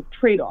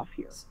trade-off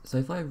here. So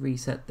if I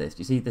reset this,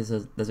 do you see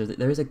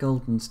there is a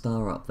golden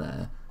star up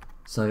there.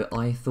 So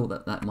I thought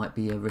that that might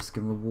be a risk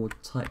and reward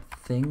type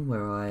thing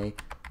where I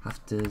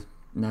have to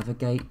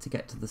navigate to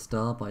get to the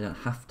star, but I don't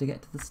have to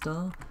get to the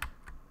star.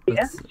 But,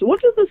 Yeah. So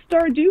what does the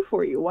star do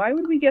for you? Why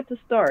would we get the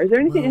star? Is there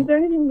anything? well, Is there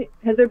anything?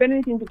 Has there been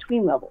anything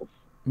between levels?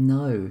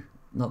 no,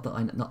 not that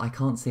I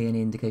can't see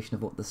any indication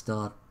of what the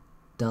star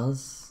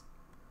does.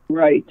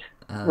 Right.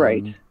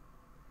 Right. Um,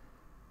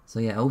 so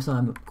yeah, also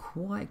I'm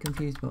quite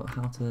confused about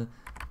how to.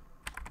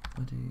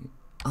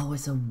 Oh,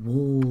 it's a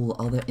wall.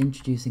 Oh, they're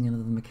introducing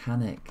another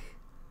mechanic.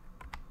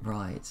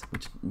 Right,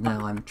 which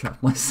now I'm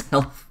trapped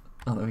myself.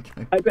 Oh, there we go.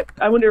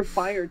 I wonder if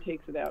fire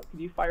takes it out. Could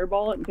you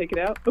fireball it and take it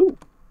out? Ooh.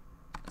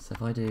 So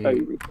if I do. Oh,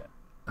 you reset.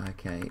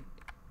 Okay.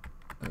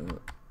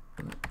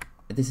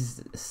 This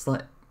is a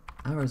slight.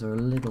 Arrows are a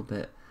little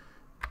bit.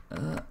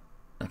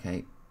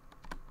 Okay.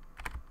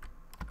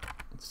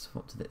 Let's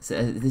swap to this.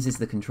 This is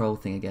the control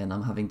thing again.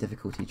 I'm having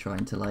difficulty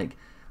trying to like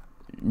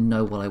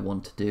know what I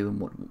want to do and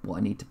what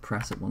I need to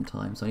press at one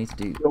time. So I need to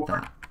do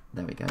that.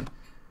 There we go.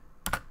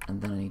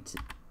 And then I need to.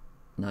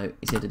 No, you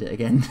see I did it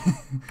again.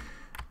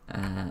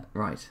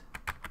 Right.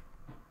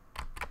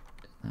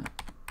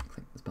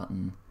 Click this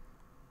button.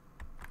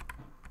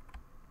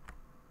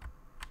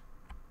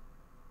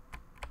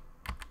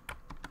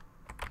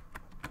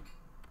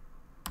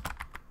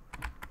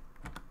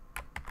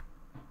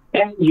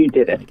 And you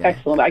did it.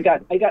 Excellent. I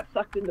got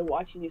sucked into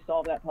watching you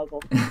solve that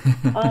puzzle.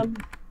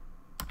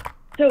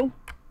 So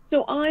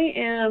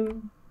I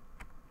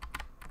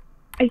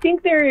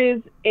think there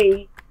is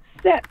a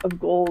set of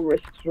goal,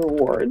 risks,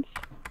 rewards,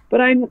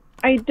 but I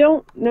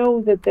don't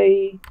know that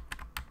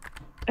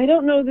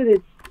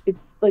it's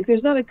like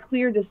there's not a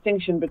clear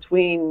distinction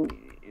between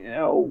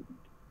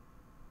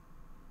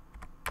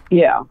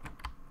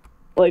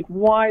like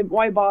why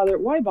bother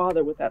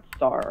with that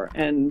star,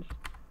 and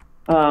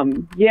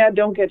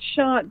don't get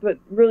shot, but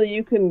really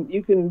you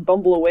can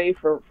bumble away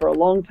for a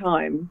long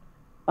time.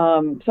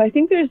 So I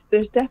think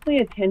there's definitely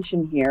a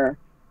tension here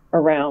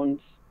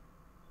around.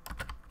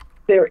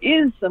 There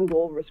is some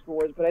goal, risk,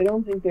 rewards, but I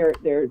don't think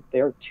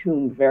they're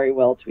tuned very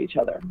well to each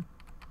other.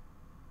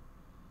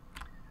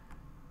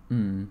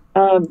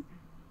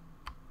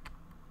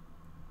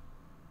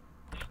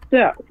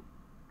 So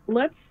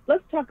let's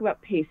talk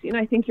about pacing.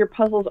 I think your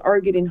puzzles are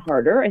getting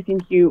harder. I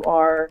think you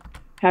are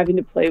having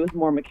to play with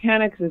more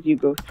mechanics as you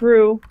go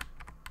through.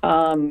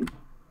 I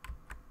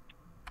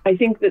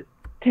think that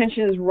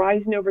tension is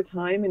rising over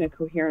time in a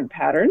coherent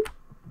pattern.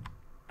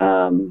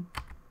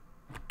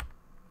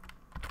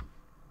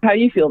 How do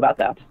you feel about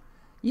that?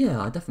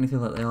 Yeah, I definitely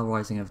feel like they are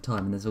rising over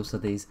time, and there's also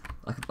these.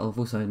 I've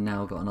also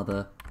now got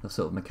another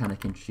sort of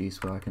mechanic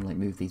introduced where I can like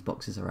move these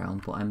boxes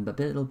around, but I'm a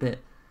little bit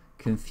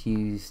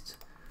confused.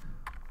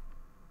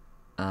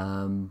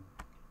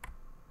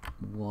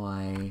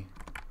 Why?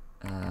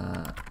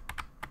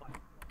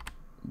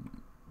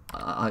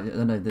 I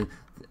don't know.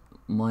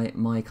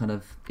 My kind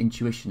of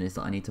intuition is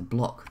that I need to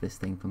block this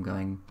thing from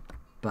going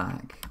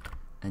back,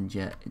 and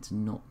yet it's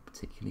not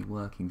particularly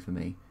working for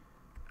me.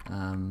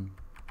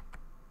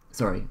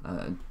 Sorry,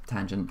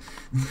 tangent.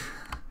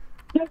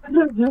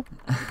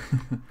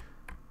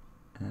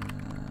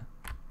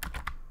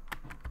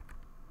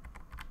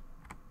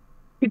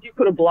 Could you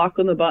put a block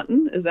on the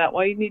button? Is that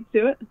why you need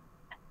to do it?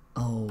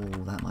 Oh,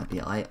 that might be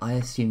it. I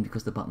assumed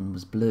because the button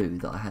was blue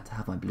that I had to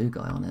have my blue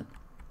guy on it.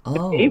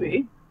 Oh,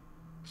 maybe.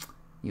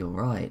 You're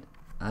right.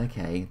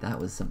 Okay,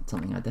 that was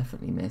something I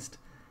definitely missed.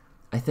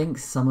 I think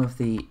some of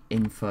the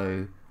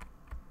info,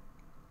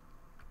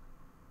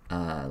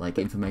 like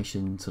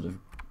information sort of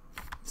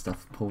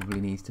stuff,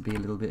 probably needs to be a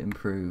little bit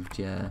improved.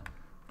 Yeah,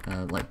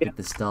 with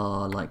the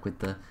star, like with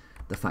the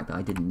fact that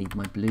I didn't need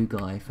my blue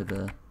guy for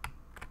the.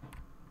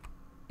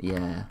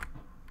 Yeah.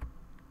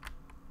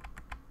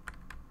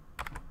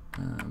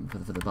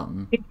 For the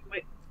button.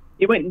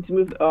 You might need to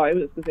move. Oh, I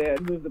was going to say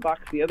I'd move the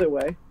box the other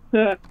way.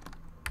 Do that.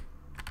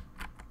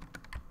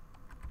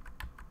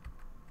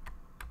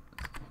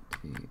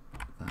 You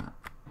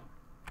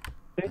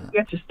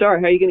got your star.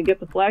 How are you going to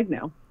get the flag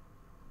now?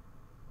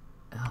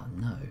 Oh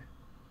no.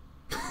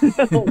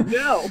 Oh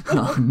no.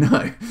 Oh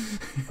no.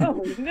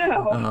 Oh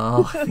no.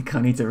 Oh, I think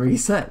I need to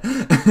reset.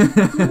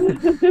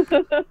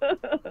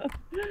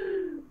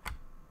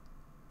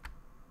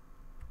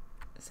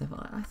 So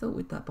I thought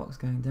with that box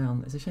going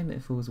down, it's a shame that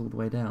it falls all the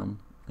way down.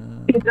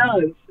 It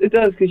does,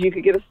 because you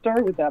could get a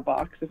star with that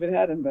box if it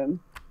hadn't been.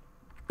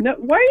 No,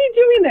 why are you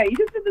doing that? You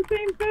just did the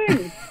same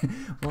thing.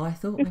 Well, I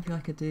thought maybe I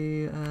could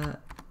do.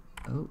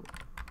 Oh,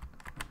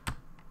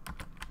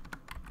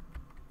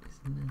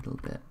 just a little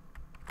bit.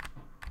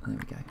 There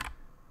we go,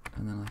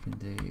 and then I can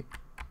do.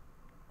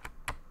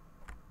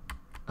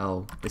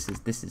 Oh, this is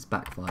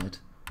backfired.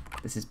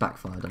 This is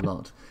backfired a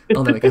lot.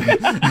 Oh, there we go.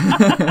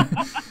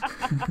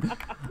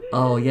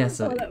 Oh yes,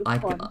 yeah, so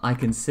I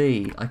can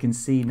see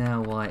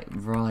now why.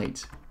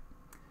 Right,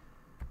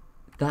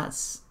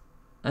 that's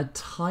a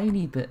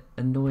tiny bit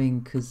annoying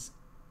because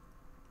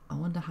I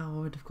wonder how I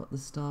would have got the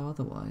star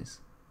otherwise.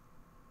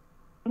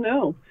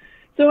 No.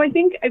 So I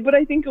think, but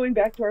I think going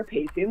back to our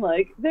pacing,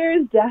 like there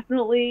is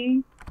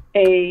definitely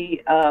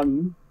a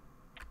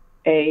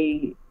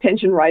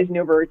tension rising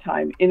over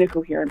time in a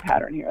coherent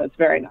pattern here. That's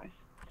very nice.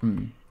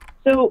 Hmm.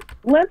 So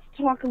let's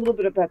talk a little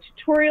bit about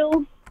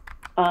tutorials.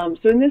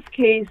 So in this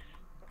case,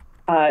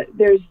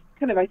 there's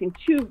kind of, I think,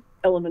 two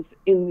elements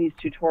in these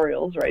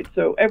tutorials, right?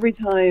 So every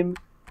time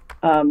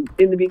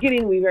in the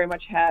beginning, we very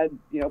much had,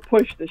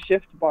 push the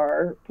shift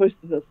bar, push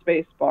the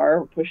space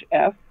bar, push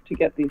F to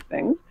get these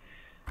things.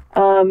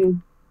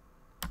 And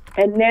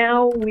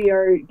now we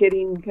are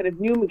getting kind of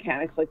new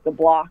mechanics like the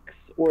blocks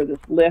or this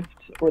lift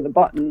or the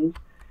buttons,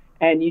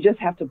 and you just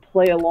have to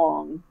play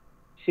along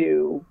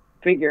to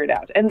figure it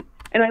out. And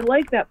I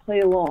like that play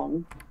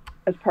along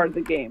as part of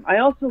the game. I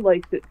also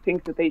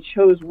think that they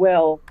chose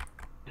well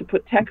to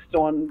put text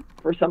on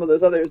for some of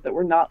those others that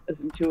were not as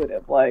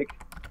intuitive, like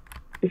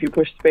if you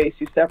push space,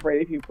 you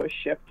separate. If you push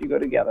shift, you go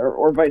together,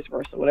 or vice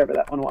versa, whatever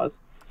that one was.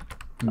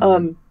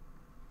 Mm-hmm.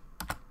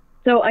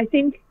 So I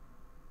think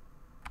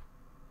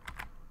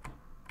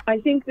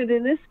that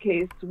in this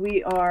case,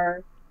 we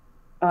are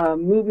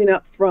moving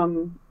up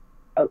from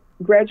a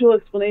gradual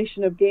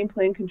explanation of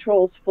gameplay and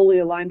controls fully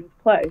aligned with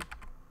play.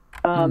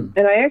 And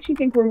I actually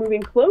think we're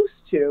moving close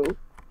to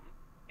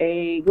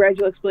a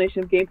gradual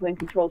explanation of gameplay and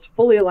controls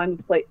fully aligned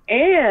with play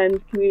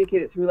and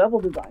communicated through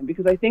level design.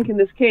 Because I think in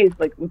this case,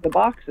 like with the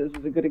boxes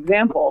is a good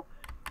example,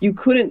 you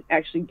couldn't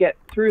actually get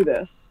through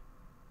this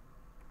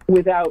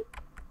without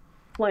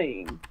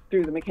playing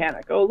through the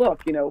mechanic. Oh,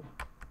 look, you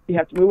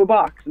have to move a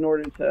box in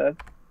order to...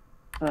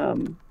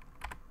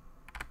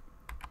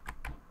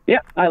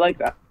 yeah, I like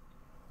that.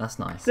 That's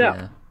nice, so,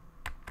 yeah.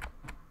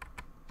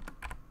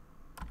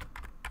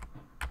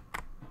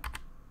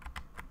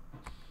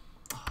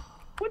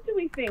 What do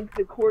we think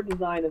the core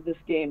design of this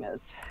game is?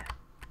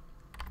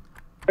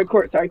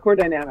 Core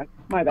dynamic.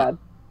 My bad.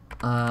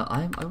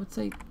 I would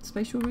say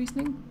spatial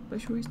reasoning.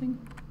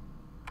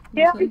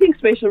 Yeah, I think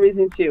spatial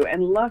reasoning too.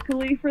 And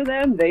luckily for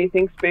them, they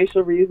think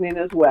spatial reasoning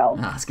as well.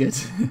 That's good.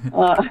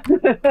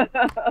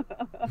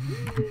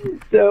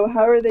 So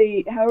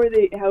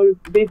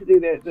basically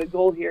the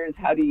goal here is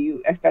how do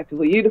you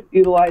effectively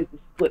utilize the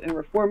split and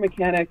reform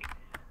mechanic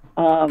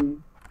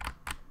while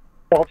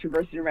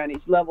traversing around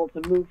each level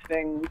to move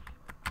things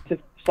to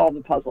solve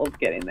the puzzle of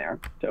getting there,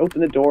 to open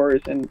the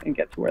doors and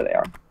get to where they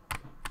are.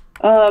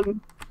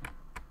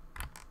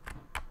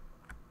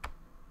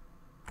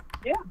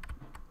 Yeah.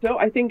 So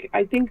I think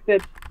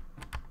that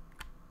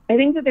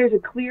there's a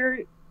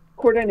clear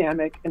core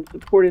dynamic and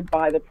supported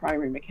by the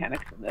primary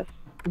mechanics in this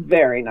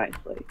very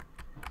nicely.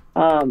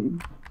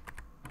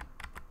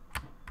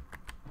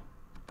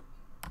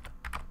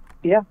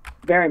 Yeah,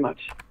 very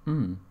much.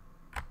 Mm.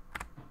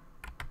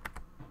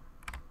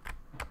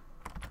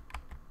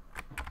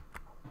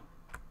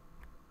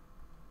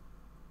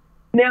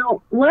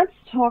 Now let's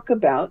talk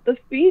about the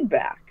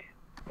feedback.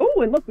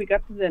 Oh, and look, we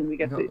got to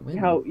win.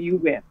 How you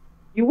win.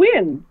 You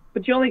win,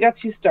 but you only got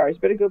 2 stars.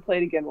 Better go play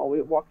it again while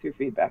we walk through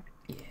feedback.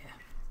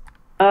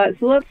 Yeah.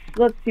 So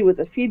let's see what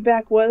the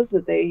feedback was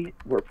that they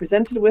were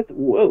presented with.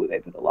 Whoa, they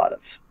put a lot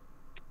of.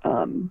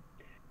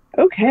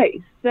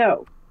 Okay,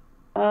 so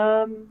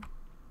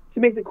to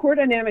make the core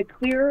dynamic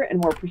clearer and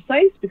more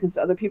precise, because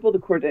to other people the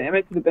core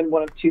dynamic could have been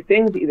one of 2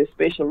 things, either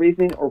spatial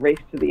reasoning or race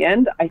to the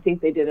end. I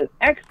think they did an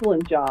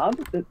excellent job.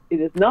 That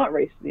it is not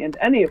race to the end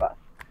to any of us.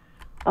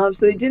 So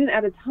they didn't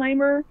add a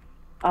timer.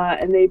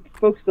 And they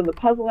focused on the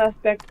puzzle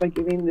aspect by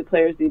giving the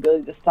players the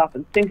ability to stop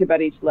and think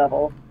about each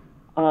level,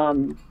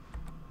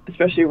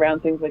 especially around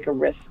things like a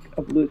risk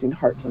of losing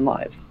hearts and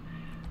lives.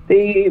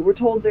 They were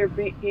told their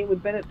game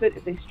would benefit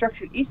if they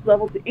structured each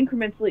level to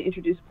incrementally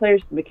introduce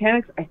players to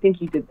mechanics. I think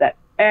you did that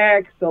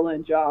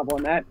excellent job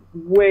on that.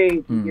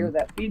 Way to hear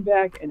that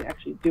feedback and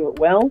actually do it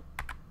well.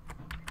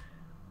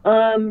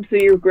 So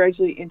you're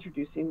gradually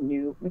introducing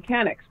new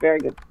mechanics. Very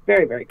good.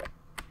 Very, very good.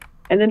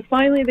 And then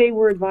finally, they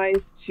were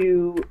advised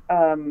to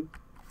come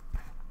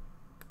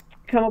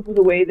up with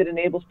a way that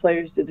enables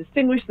players to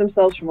distinguish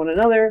themselves from one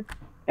another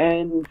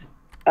and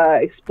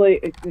an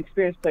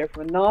experienced player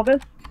from a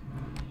novice.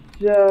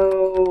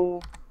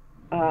 So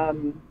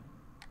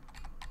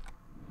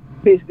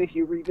basically, if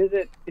you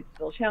revisit, it's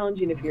still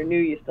challenging. If you're new,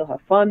 you still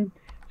have fun.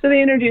 So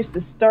they introduced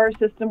the star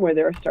system where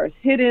there are stars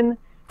hidden,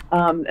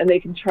 and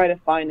they can try to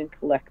find and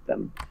collect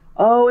them.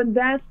 Oh, and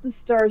that's the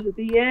stars at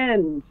the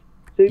end.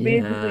 So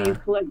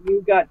basically,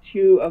 you got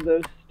 2 of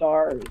those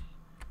stars.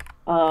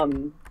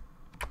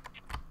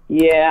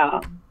 Yeah.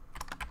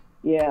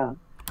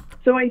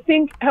 So I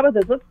think, how about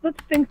this?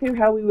 Let's think through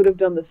how we would have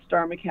done the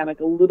star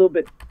mechanic a little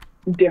bit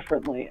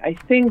differently. I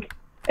think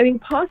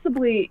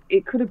possibly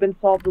it could have been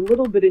solved a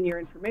little bit in your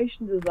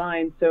information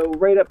design. So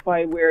right up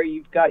by where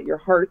you've got your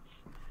hearts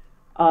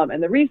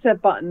and the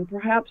reset button,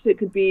 perhaps it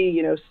could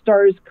be,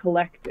 stars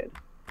collected,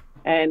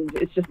 and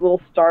it's just a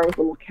little star with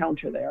a little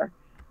counter there.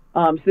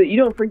 So that you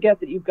don't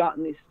forget that you've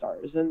gotten these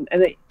stars, and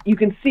that you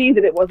can see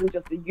that it wasn't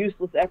just a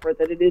useless effort,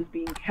 that it is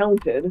being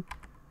counted,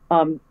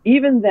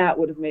 Even that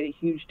would have made a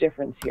huge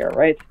difference here,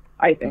 right?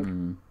 I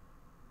think.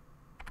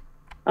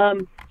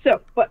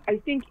 But I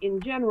think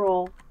in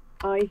general,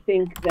 I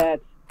think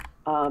that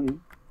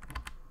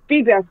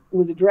feedback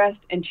was addressed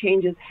and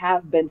changes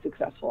have been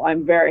successful.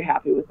 I'm very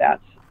happy with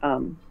that.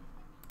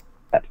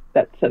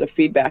 That set of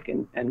feedback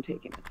and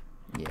taking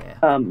it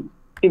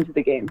into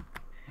the game.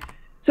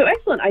 So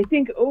excellent. I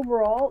think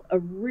overall a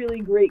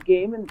really great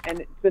game, and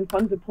it's been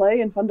fun to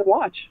play and fun to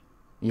watch.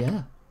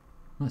 Yeah,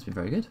 that's been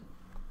very good.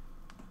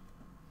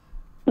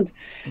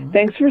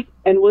 Thanks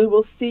and we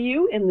will see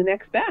you in the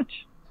next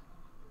batch.